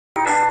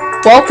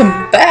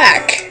Welcome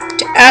back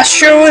to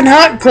Astro and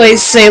Hawk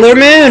plays Sailor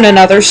Moon,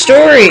 another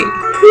story.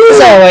 As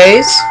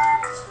always,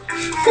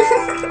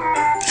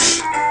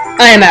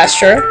 I am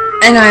Astro.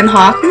 And I'm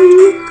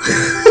Haku.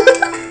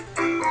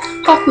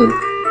 Haku.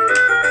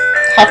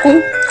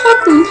 Haku?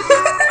 Haku.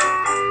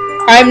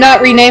 I'm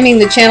not renaming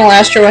the channel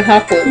Astro and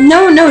Haku.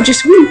 No,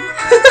 just woo.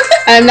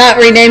 I'm not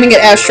renaming it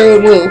Astro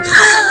and Woo.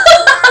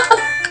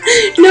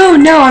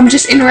 No, I'm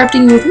just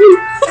interrupting you with woo.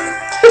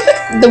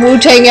 The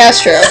Wu-Tang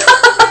Astro.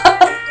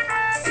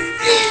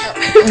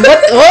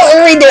 What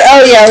were we doing?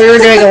 Oh yeah, we were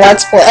doing a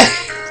Let's Play.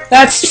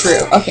 That's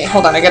true. Okay,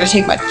 hold on, I gotta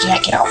take my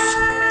jacket off.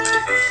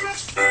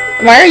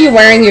 Why are you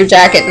wearing your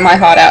jacket in my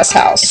hot-ass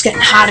house? It's getting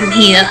hot in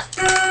here.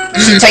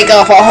 Take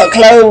off all her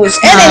clothes.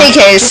 In any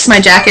case, it's my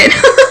jacket.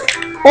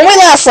 when we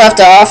last left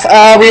off,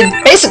 we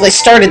basically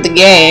started the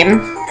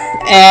game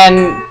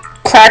and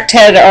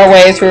crackheaded our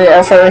way through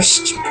our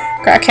first...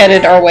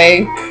 Crackheaded our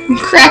way...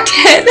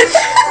 Crackhead.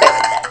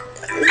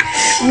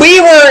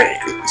 We were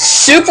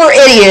super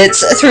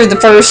idiots through the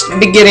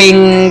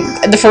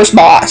first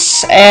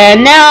boss.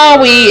 And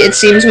now it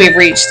seems we've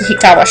reached the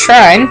Hikawa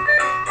Shrine.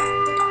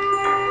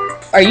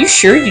 Are you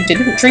sure you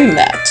didn't dream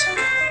that?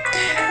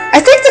 I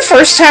think the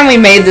first time we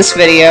made this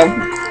video,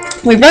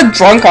 we were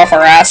drunk off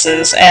our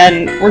asses,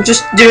 and we're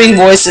just doing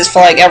voices for,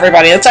 like,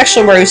 everybody. That's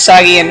actually where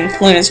Usagi and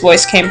Luna's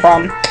voice came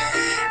from.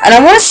 And I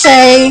want to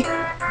say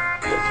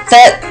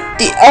that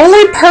the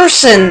only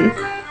person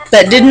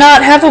that did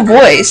not have a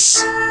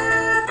voice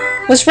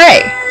was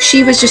Ray.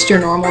 She was just your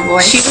normal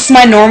voice. She was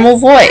my normal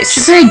voice.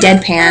 She's very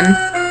deadpan.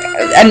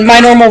 And my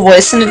normal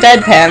voice in a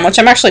deadpan, which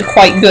I'm actually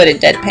quite good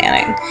at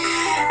deadpanning.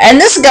 And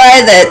this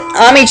guy that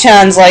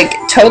Ami-chan's, like,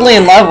 totally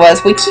in love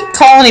with, we keep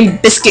calling him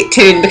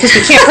Biscuit-kun because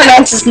we can't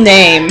pronounce his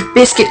name.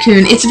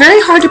 Biscuit-kun. It's very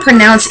hard to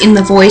pronounce in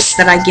the voice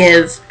that I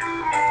give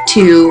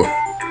to...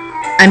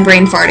 I'm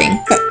brain farting.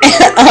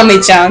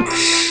 Ami-chan.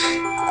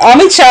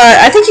 Ami-chan,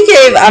 I think you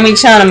gave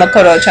Ami-chan and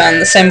Makoto-chan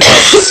the same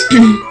voice.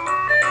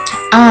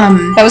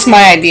 That was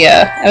my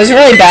idea. It was a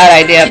really bad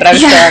idea, but I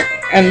was drunk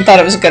and thought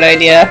it was a good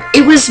idea.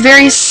 It was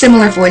very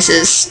similar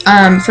voices.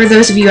 For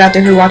those of you out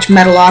there who watch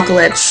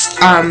Metalocalypse,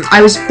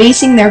 I was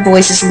basing their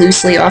voices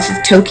loosely off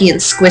of Toki and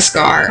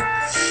Squiscar,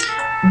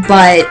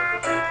 but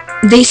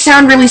they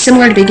sound really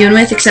similar to begin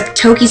with, except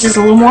Toki's is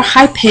a little more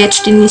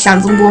high-pitched and he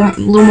sounds a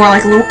little more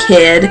like a little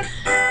kid,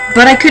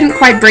 but I couldn't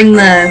quite bring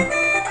the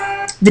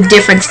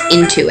difference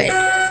into it,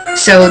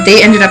 so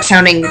they ended up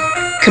sounding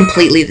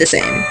completely the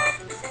same.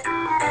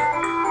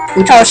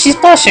 Oh, she's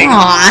blushing.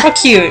 Aww. How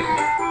cute.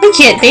 We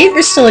can't date,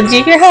 we're still in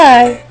junior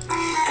high.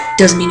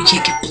 Doesn't mean you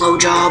can't get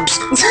blowjobs.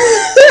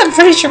 I'm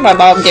pretty sure my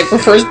mom gave her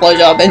first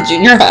blowjob in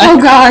junior high. Oh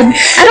god.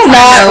 I don't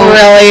Not know.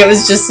 really, it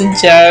was just a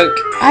joke.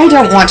 I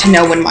don't want to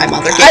know when my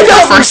mother gave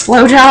her first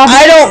blowjob.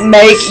 I don't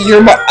make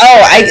your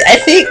I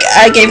think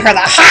I gave her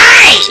the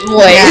high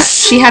voice. Yeah,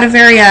 she had a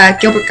very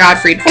Gilbert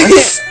Gottfried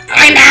voice.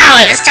 I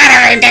know, it's kind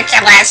of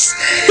ridiculous.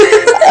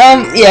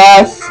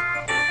 Yeah.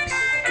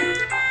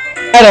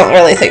 I don't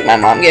really think my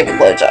mom gave a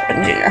blowjob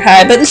in junior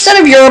high, but instead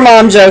of your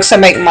mom jokes, I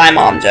make my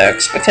mom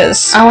jokes,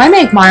 because... Oh, I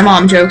make my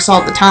mom jokes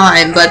all the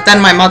time, but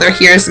then my mother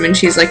hears them and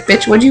she's like,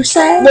 bitch, what'd you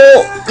say?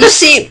 Well, you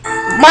see,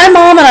 my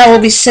mom and I will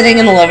be sitting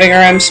in the living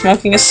room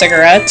smoking a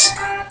cigarette.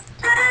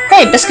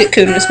 Hey,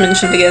 Biscuit-kun was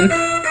mentioned again.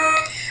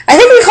 I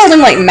think we called him,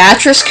 like,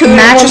 Mattress-kun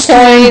at one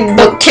point,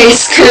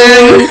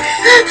 Bookcase-kun,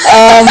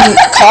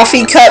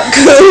 Coffee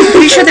Cup-kun.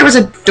 Pretty sure there was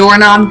a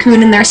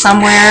Doorknob-kun in there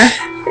somewhere.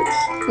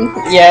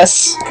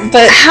 Yes,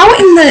 but... How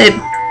in the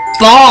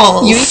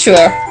balls?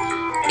 Yuichua.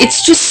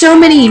 It's just so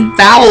many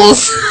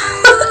vowels.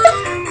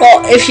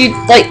 Well, if you,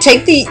 like,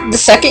 take the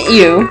second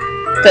U,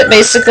 that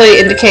basically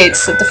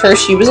indicates that the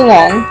first U is a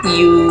long,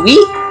 Yui,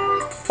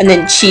 and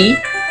then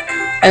Chi,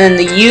 and then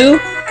the U,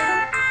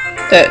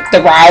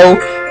 the Rao,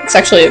 it's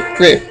actually a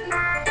Ru.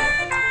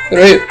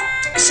 Ru.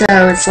 So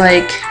it's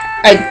like...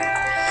 I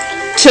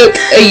took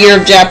a year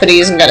of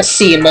Japanese and got a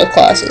C in both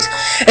classes.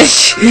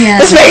 Man.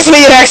 This makes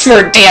me an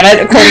expert, damn it,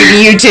 according to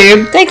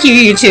YouTube. Thank you,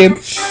 YouTube.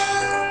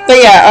 But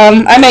yeah,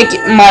 I make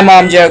my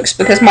mom jokes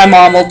because my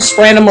mom will just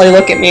randomly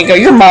look at me and go,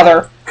 your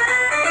mother.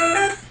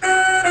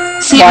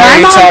 See, why are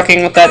you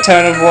talking with that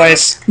tone of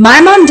voice? My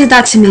mom did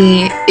that to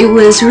me. We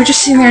were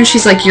just sitting there and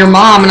she's like, your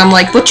mom, and I'm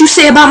like, what you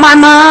say about my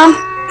mom?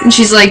 And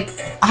she's like,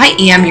 I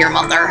am your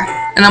mother.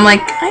 And I'm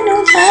like, I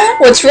know that.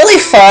 What's really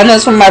fun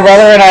is when my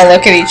brother and I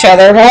look at each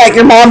other and we're like,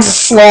 your mom's a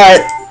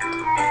slut.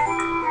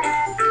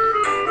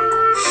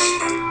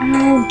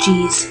 Oh,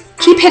 jeez.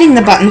 Keep hitting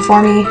the button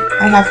for me.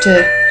 I have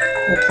to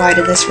reply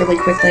to this really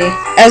quickly.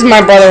 As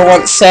my brother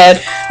once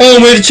said,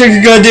 oh, way to check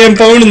your goddamn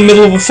phone in the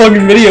middle of a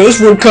fucking video.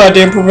 It's real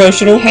goddamn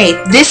professional. Hey,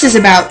 this is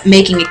about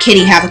making a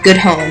kitty have a good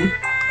home.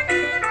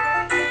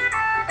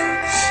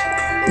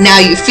 Now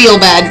you feel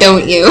bad,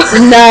 don't you?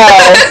 No.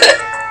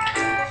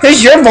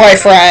 Who's your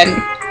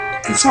boyfriend?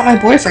 It's not my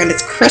boyfriend,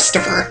 it's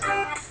Christopher.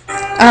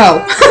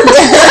 Oh.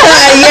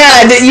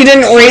 Yeah, you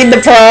didn't read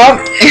the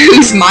prompt?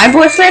 Who's my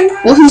boyfriend?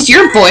 Well, who's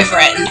your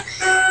boyfriend?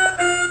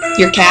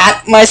 Your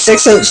cat? My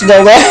 6-inch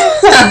dildo.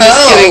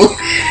 Oh.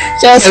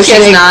 Just No,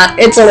 kidding. she's not.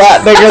 It's a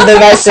lot bigger than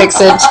my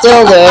 6-inch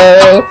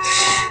dildo.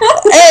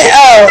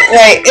 Oh,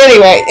 right.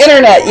 Anyway,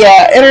 internet.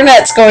 Yeah,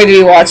 internet's going to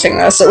be watching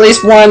this. At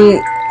least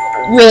one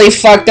really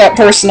fucked up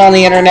person on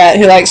the internet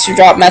who likes to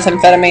drop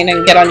methamphetamine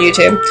and get on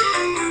YouTube.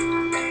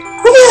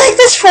 We'll be like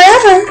this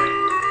forever.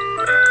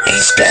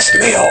 He's pissed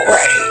me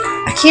already.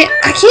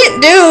 I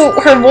can't do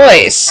her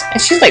voice.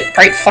 And she's like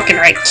right fucking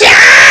right.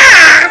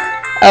 Yeah!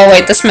 Oh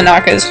wait, that's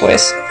Monaco's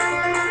voice.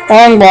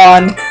 Long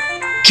blonde.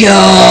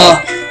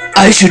 Gah,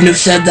 I shouldn't have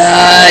said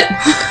that.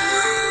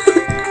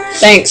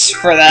 Thanks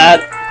for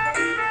that.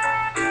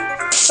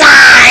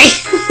 Sigh!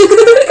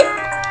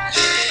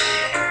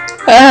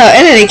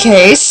 In any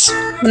case,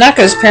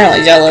 Monaco's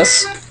apparently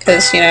jealous.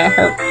 Because, you know,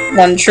 her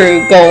one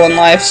true goal in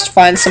life is to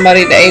find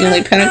somebody to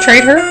anally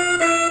penetrate her.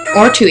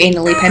 Or to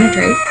anally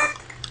penetrate.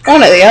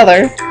 One or the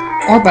other.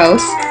 Or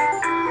both.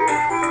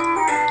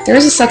 There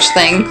is a such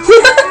thing.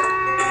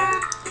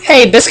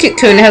 Hey, Biscuit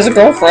Coon has a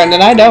girlfriend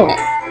and I don't.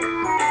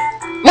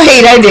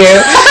 Wait, I do.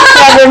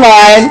 Never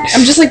mind.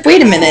 I'm just like,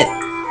 wait a minute.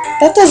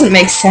 That doesn't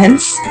make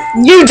sense.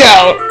 You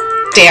don't.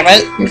 Damn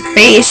it. Your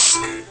face.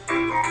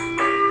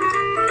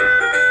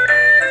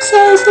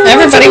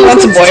 Everybody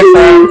wants a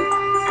boyfriend.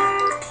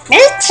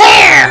 Me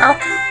too.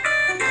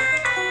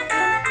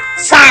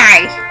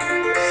 Sigh.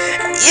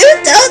 You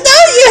don't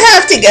know you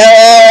have to go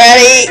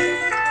already.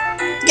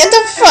 Get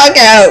the fuck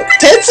out.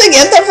 Titsy,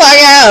 get the fuck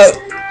out.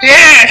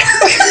 Yeah.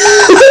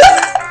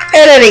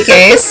 In any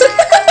case.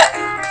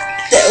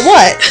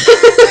 What?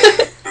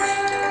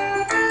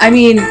 I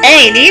mean,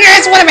 Hey, do you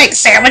guys want to make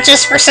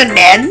sandwiches for some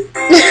men?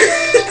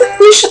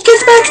 we should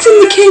get back to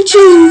the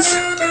kitchens.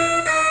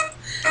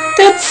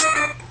 That's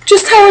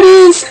just how it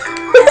is.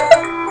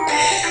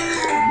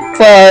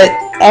 But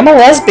I'm a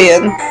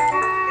lesbian.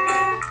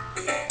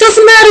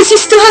 Doesn't matter, she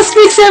still has to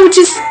make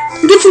sandwiches.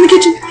 Gets in the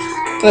kitchen.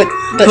 But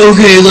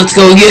Okay, let's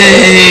go,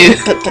 yay!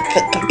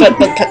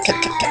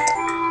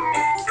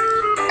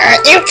 Are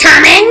you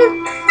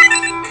coming?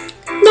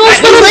 No,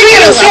 it's Let me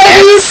not look at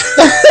sandwiches.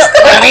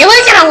 Let me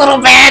look at a little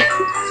bit.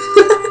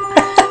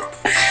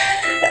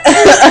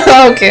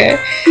 okay.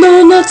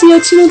 No, not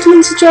yet. She don't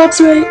doing the jobs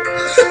right.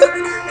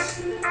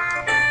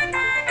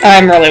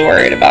 I'm really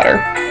worried about her.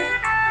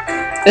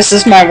 This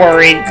is my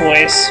worried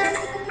voice.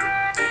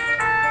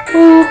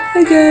 Oh,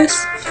 I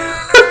guess.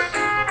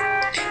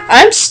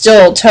 I'm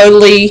still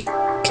totally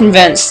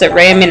convinced that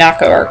Rei and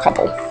Minako are a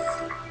couple.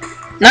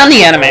 Not in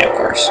the anime, of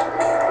course.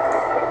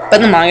 But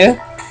in the manga.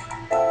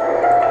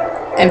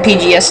 And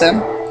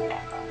PGSM.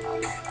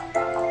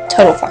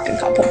 Total fucking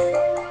couple.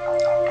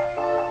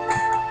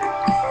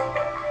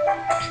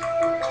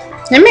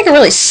 They make a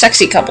really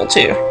sexy couple,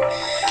 too.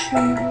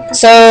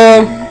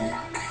 So,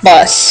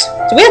 bus.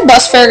 Do we have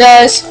bus fare,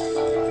 guys?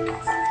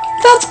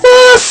 That's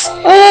bus!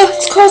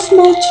 It's cost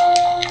much.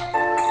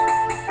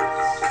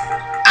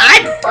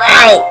 I'm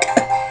broke.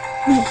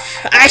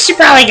 I should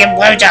probably get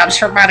blowjobs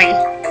for money,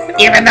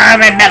 even though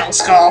I'm in middle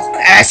school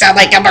and I sound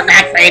like I'm a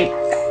rat brain.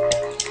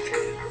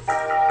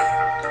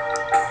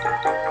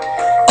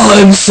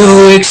 I'm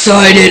so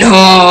excited,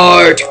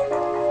 Heart!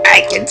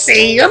 I can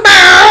see your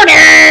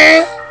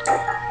boner.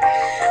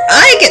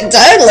 I can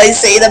totally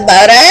see the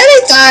motor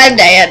anytime,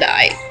 day and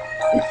night.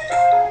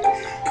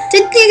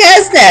 Didn't you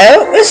guys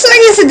know? We're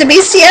starting us into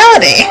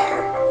bestiality.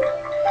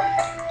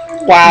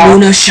 Wow.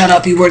 Luna, shut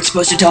up. You weren't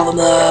supposed to tell them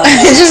that.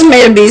 I just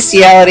made a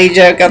bestiality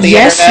joke on the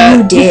Yes,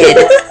 internet. you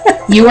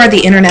did. You are the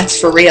internet's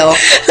for real.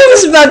 I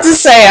was about to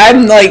say,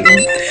 I'm like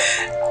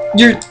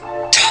your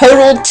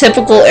total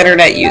typical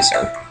internet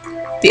user.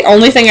 The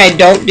only thing I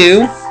don't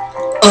do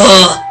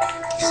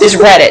is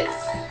Reddit.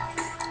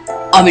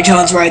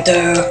 Ami-chan's right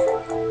there.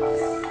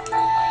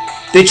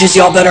 Bitches,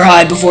 y'all better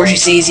hide before she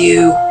sees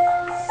you.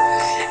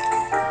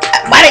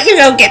 Why don't you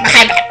go get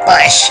behind that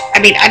bush? I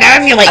mean, I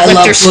know if you like I lift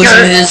love your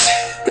skirt, bushes.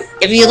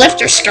 if you lift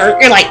your skirt,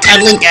 you're like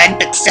totally good,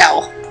 but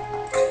still.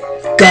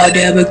 God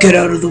damn it, get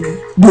out of the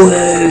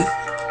way.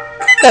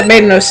 That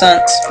made no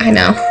sense. I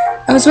know.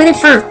 I was waiting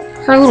for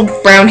her little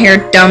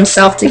brown-haired dumb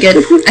self to get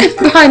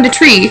behind a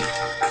tree.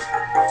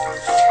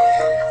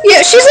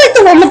 Yeah, she's like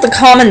the one with the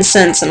common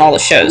sense in all the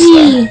shows,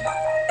 though.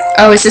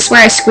 Oh, is this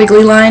where I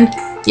squiggly line?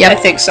 Yep. I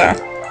think so.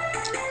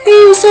 Hey,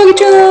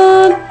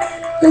 Usagi-chan!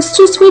 Let's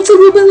just wait till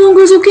we've been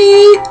longer,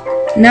 okay?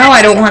 No,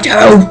 I don't want to.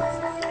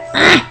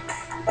 I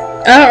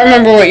don't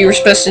remember what you were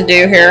supposed to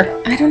do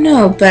here. I don't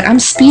know, but I'm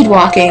speed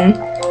walking.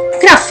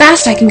 Look at how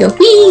fast I can go.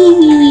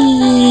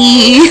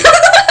 Whee!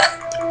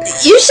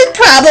 You should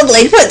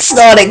probably quit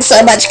snorting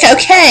so much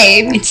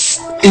cocaine. It's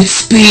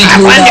speed.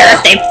 I wonder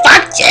if they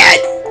fucked yet.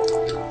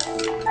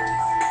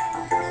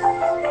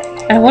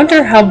 I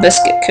wonder how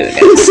Biscuit Coon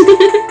is.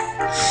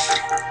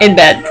 In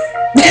bed.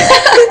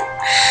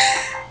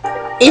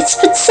 It's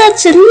been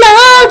such a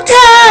long time.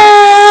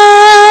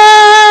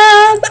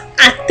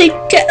 I think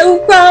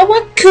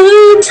Urawa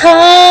Coon's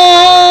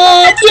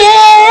hot,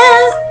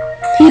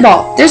 yeah.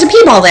 P-ball. There's a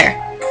P-ball there.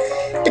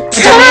 The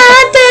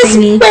time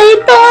doesn't wait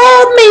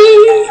for me.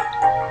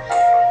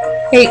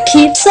 It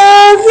keeps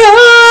on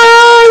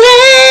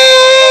rolling.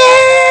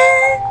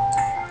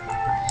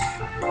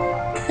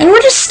 I don't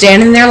we're just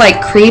standing there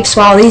like creeps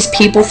while these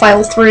people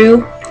file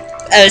through.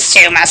 Those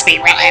two must be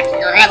really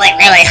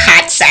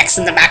hot sex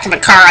in the back of a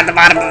car on the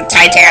bottom of the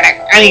Titanic.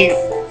 I mean,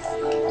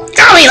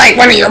 call me like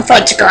one of your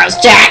French girls,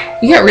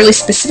 Jack. You got really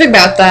specific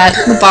about that.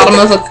 The bottom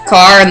of a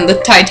car and the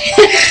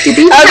Titanic. Did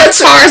these have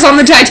cars on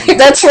the Titanic?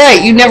 That's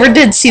right. You never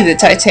did see the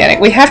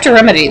Titanic. We have to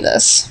remedy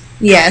this.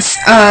 Yes.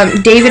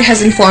 David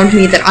has informed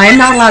me that I am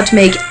not allowed to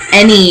make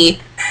any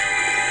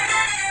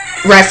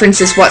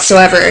references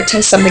whatsoever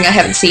to something I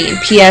haven't seen.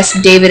 P.S.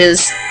 David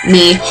is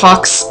me,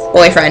 Hawk's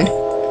boyfriend.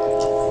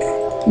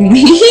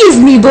 He is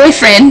me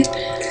boyfriend.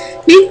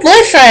 Me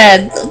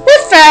boyfriend.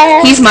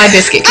 Boyfriend. He's my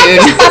biscuit coon.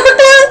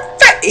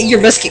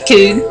 Your biscuit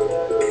coon.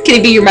 Can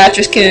he be your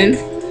mattress coon?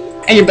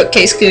 And your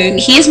bookcase coon?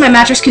 He is my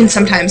mattress coon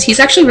sometimes. He's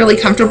actually really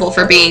comfortable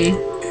for being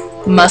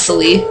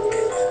muscly.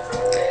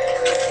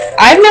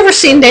 I've never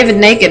seen David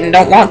naked and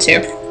don't want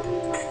to.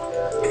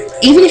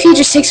 Even if he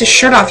just takes his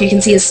shirt off, you can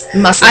see his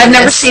muscles. I've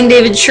never seen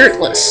David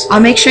shirtless.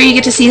 I'll make sure you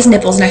get to see his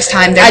nipples next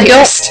time. I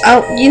don't.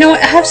 Oh, you know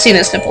what? I have seen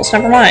his nipples.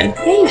 Never mind.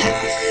 Yeah, you have.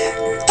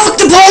 Fuck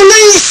the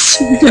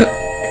police!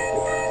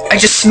 I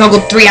just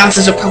smuggled 3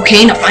 ounces of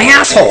cocaine up my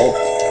asshole.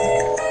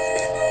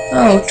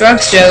 Oh,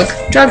 drugs joke.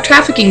 Drug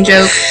trafficking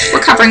joke. We're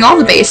covering all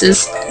the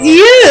bases.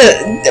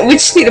 Yeah, we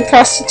just need a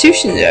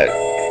prostitution joke.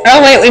 Oh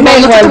wait, we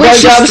made one.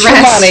 Blowjobs for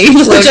money.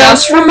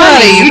 Blowjobs for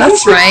money.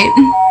 That's right.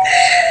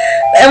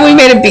 And we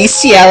made a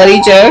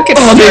bestiality joke.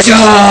 Oh my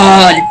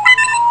god!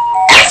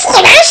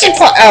 Exclamation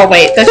point! Oh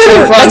wait, that's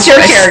your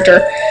character.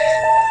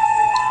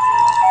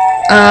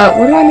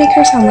 What do I make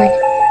her sound like?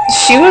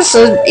 She was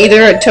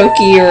either a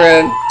Toki or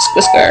a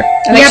Squiscar.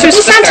 Yeah, but they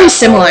sound too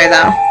similar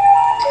though.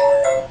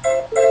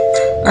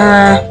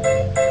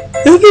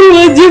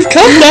 Everyone, you've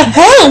come to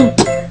help!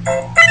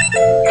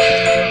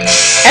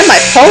 And my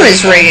phone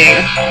is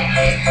ringing.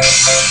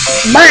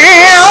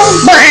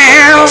 Bow,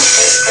 bow.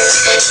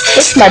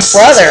 It's my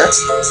brother.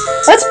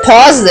 Let's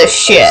pause this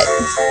shit.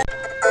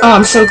 Oh,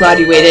 I'm so glad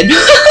you waited.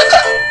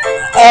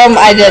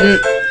 I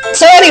didn't.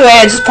 So anyway,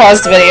 I just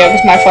paused the video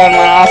because my phone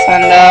went off,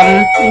 and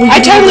I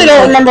totally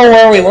don't remember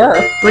where we were.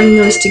 Bring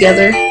those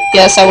together.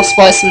 Yes, I will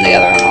splice them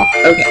together and all.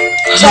 Okay.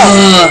 So.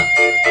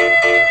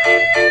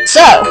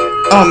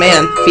 Oh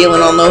man,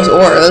 feeling on those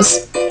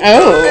auras.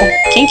 Oh,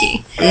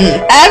 kinky.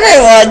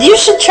 Everyone, you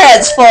should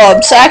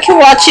transform so I can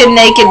watch your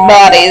naked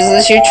bodies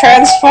as you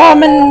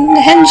transform in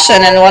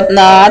henshin and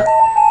whatnot.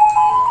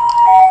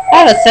 I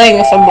have a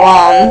thing for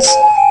blondes.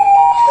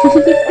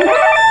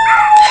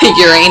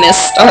 Uranus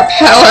star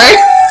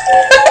power.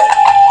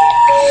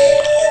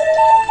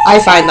 I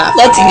find that.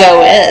 Let's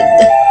go in.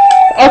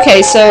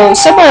 Okay, so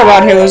somewhere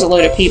around here was a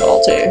load of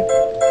people too.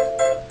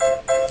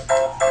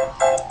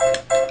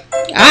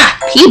 Ah,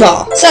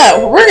 P-ball.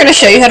 So, we're gonna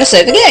show you how to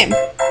save the game.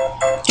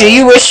 Do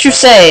you wish to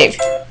save?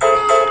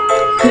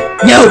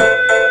 No.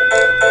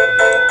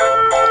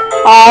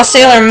 Aw,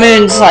 Sailor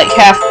Moon's like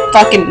half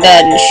fucking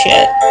dead and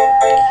shit.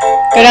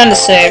 Go down to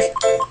save.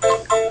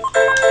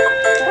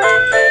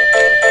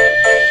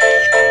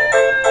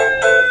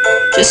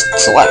 Just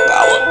select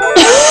that one.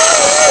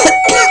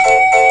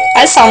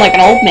 I sound like an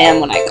old man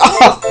when I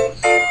cough.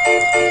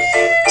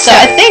 So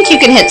I think you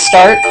can hit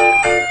start.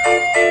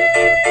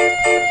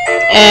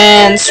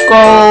 And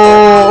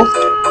scroll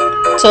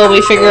till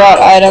we figure out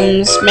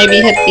items.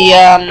 Maybe hit the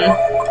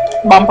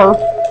bumper.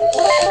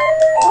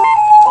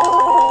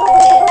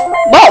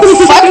 Well,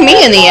 fuck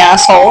me in the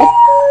asshole.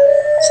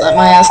 Slap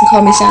my ass and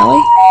call me Sally.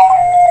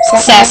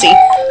 Sassy.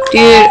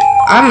 Dude,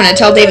 I'm gonna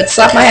tell David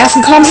slap my ass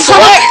and call me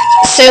Sally. Select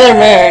Sailor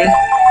Moon.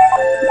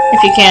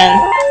 If you can.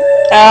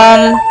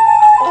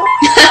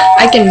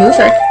 I can move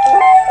her.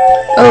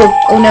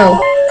 Oh no.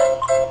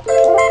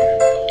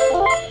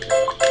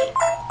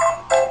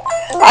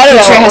 I don't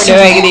know what we're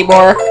doing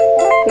anymore.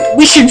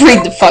 We should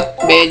read the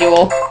fucking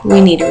manual.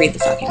 We need to read the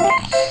fucking manual.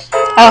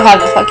 I don't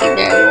have the fucking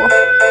manual.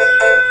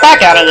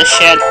 Back out of this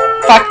shit.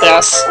 Fuck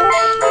this.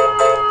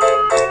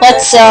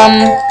 Let's,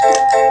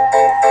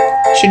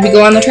 Should we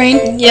go on the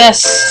train?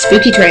 yes.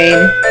 Spooky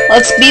train.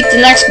 Let's beat the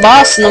next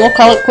boss and then we'll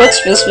call it quits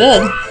for this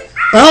vid.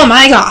 Oh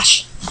my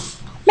gosh.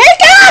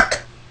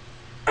 Makeup!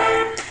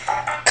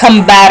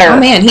 Combatter. Oh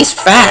man, he's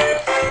fat.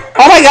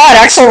 Oh my god,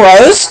 Axl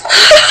Rose?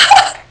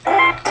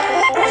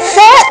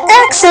 Fat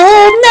Axl,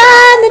 na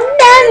na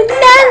na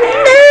na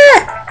na.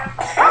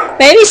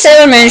 Maybe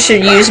Sailor Moon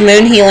should use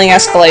moon healing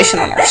escalation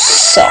on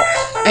herself.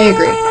 I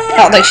agree. I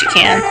don't think she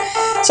can.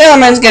 Sailor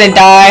Moon's gonna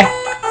die.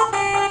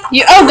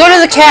 Oh, go to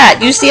the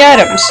cat. Use the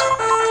items.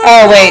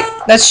 Oh wait,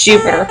 that's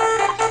Jupiter.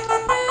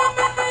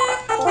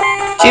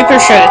 Jupiter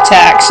should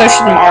attack. So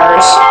should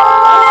Mars.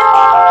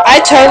 I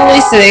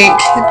totally think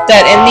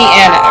that in the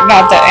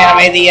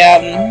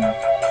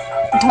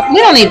we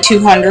don't need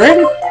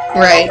 200.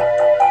 Right.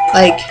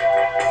 Like,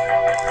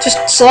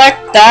 just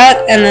select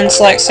that and then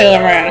select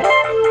Sailor Moon.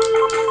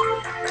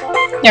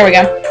 There we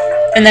go.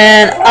 And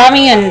then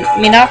Ami and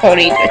Minako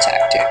need to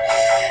attack too.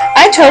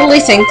 I totally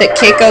think that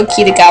Keiko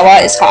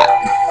Kitagawa is hot.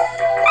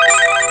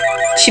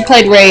 She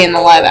played Rei in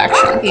the live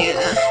action.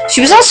 yeah.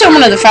 She was also in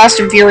one of the Fast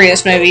and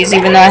Furious movies,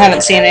 even though I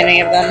haven't seen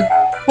any of them.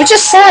 Which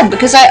is sad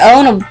because I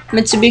own a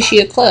Mitsubishi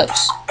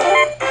Eclipse.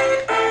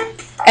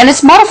 And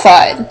it's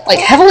modified. Like,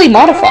 heavily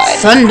modified.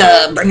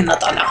 Thunder, bringing the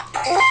thunder.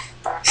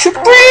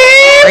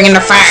 Bringing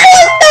the fire.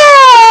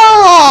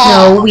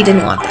 No, we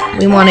didn't want that.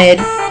 We wanted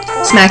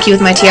smack you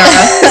with my tiara.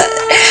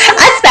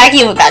 I smack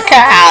you with that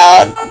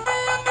crowd.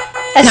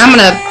 Now I'm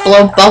gonna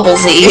blow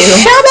bubbles at you.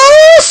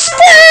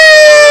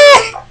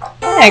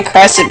 And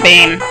crescent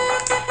beam.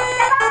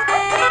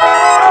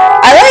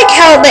 I like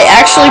how they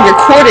actually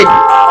recorded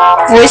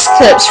voice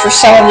clips for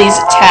some of these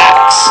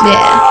attacks.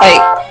 Yeah.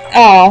 Like,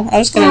 oh, I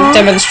was gonna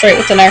demonstrate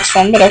with the next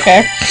one, but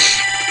okay.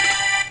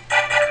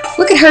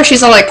 Look at her,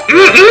 she's all like,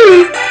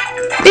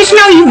 bitch,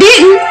 no you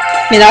didn't.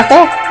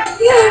 Minako?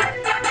 Yeah.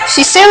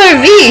 She's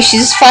Sailor V,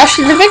 she's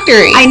flashing the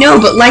victory. I know,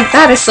 but like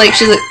that, it's like,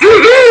 she's like,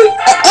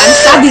 I'm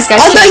sad these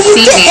guys can't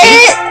see me.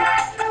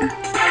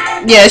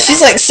 Yeah,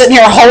 she's like sitting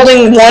here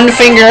holding one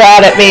finger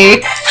out at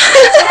me.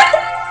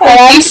 And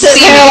I'm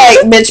sitting here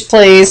like, bitch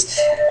please.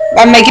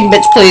 I'm making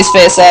bitch please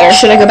face at her.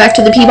 Should I go back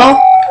to the P-ball?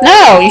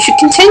 No, you should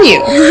continue.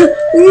 No,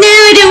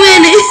 I don't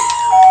want it.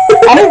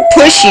 I'm gonna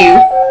push you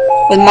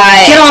with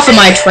my... Get off of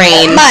my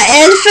train. My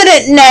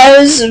infinite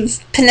nose of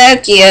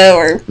Pinocchio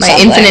or my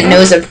something. Infinite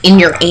nose of in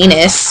your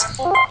anus.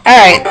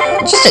 Alright,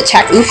 just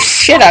attack the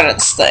shit out of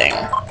this thing.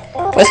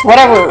 With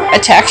whatever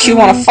attacks you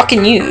want to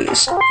fucking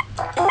use.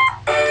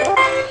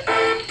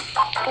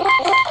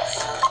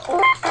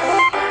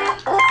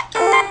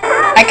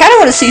 I kind of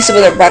want to see some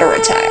of their better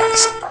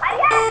attacks.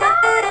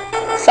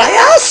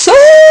 Sayasu!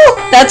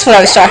 That's what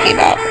I was talking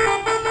about.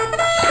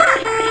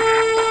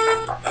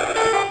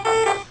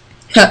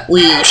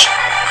 Weesh.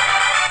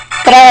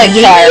 But I like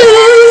fire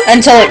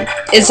until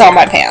it's on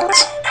my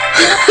pants.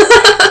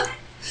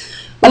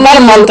 About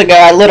a month ago,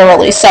 I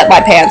literally set my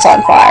pants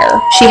on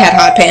fire. She had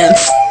hot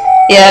pants.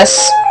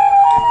 Yes.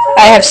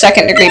 I have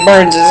second-degree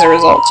burns as a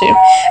result, too.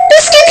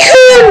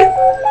 Biscuit-kun!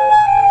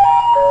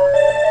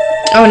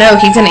 Oh no,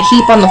 he's in a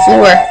heap on the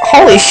floor.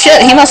 Holy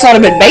shit, he must not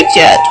have been baked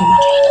yet.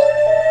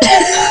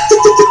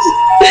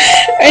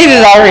 He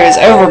was already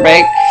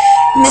overbaked.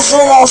 Miss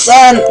Little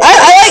Son.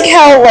 I like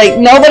how, like,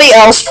 nobody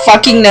else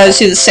fucking knows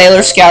who the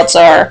Sailor Scouts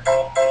are.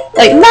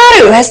 Like,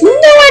 Maru has no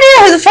idea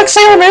who the fuck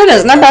Sailor Moon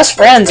is, and they're best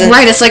friends. And,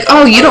 right, it's like,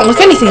 oh, you don't look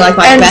anything like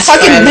my best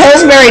friend. And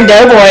fucking Pillsbury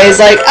Doughboy is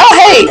like, oh,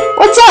 hey,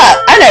 what's up?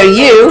 I know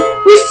you.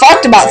 We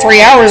fucked about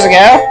 3 hours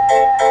ago.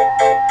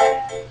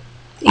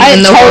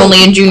 Even though we're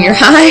only in junior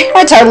high.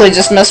 I totally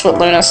just missed what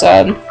Luna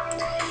said.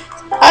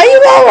 Are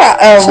you alright?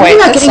 Oh, something wait.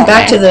 About getting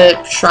back to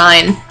the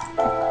shrine.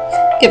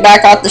 Get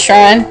back off the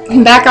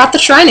shrine? Back off the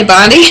shrine,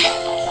 Bondi.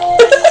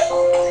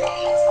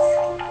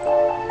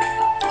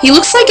 He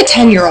looks like a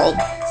 10-year-old.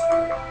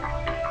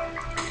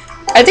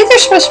 I think they're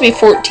supposed to be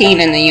 14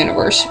 in the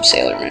universe of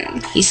Sailor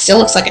Moon. He still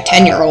looks like a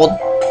 10-year-old.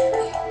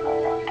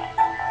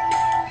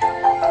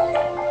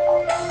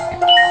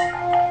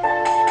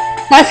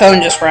 My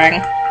phone just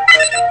rang.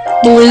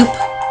 Bloop.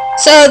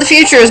 So, the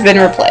future has been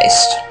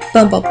replaced.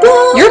 Bum, bum,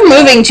 bum. You're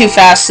moving too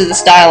fast to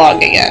this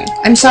dialogue again.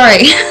 I'm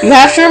sorry. You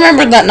have to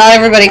remember that not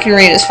everybody can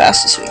read as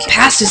fast as we can.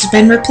 Past has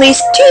been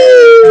replaced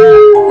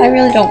too. I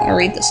really don't want to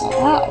read this out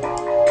loud.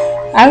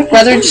 I would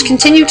rather just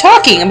continue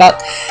talking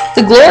about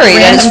the glory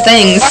that is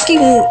things.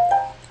 Fucking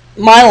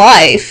my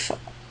life.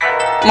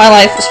 My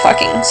life is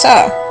fucking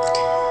so.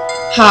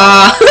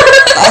 Ha.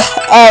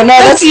 Oh no,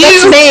 that's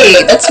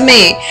me. That's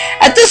me.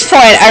 At this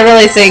point, I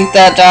really think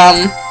that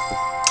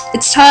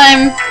it's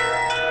time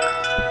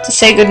to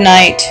say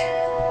goodnight.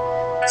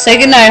 Say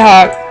goodnight,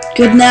 Hawk.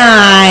 Good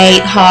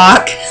night,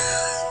 Hawk.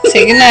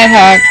 Say goodnight,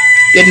 Hawk.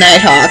 Good night,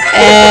 Hawk.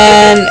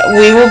 And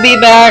we will be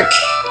back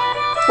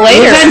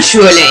later.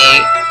 Eventually.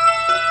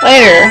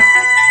 Later.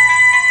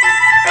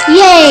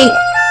 Yay!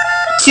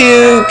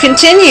 To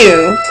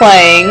continue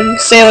playing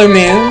Sailor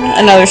Moon,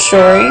 another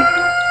story.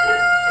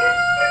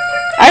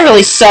 I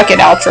really suck at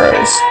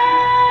outros.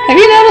 Have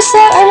you noticed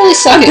that? I really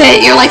suck at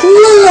it. You're like,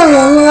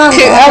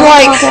 I'm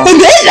like,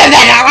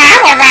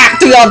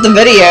 throughout the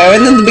video,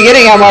 and then the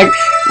beginning I'm like,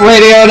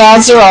 radio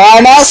announcer,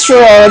 I'm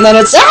Astro, and then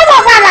it's,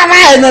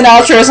 and then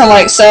outros, I'm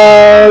like,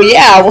 so,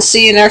 yeah, we'll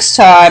see you next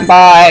time,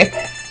 bye.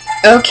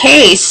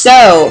 Okay,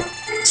 so,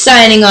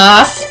 signing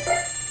off.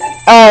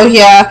 Oh,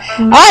 yeah,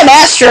 I'm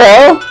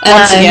Astro,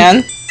 once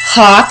again.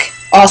 Hawk,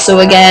 also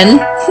again.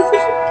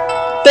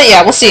 But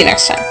yeah, we'll see you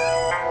next time.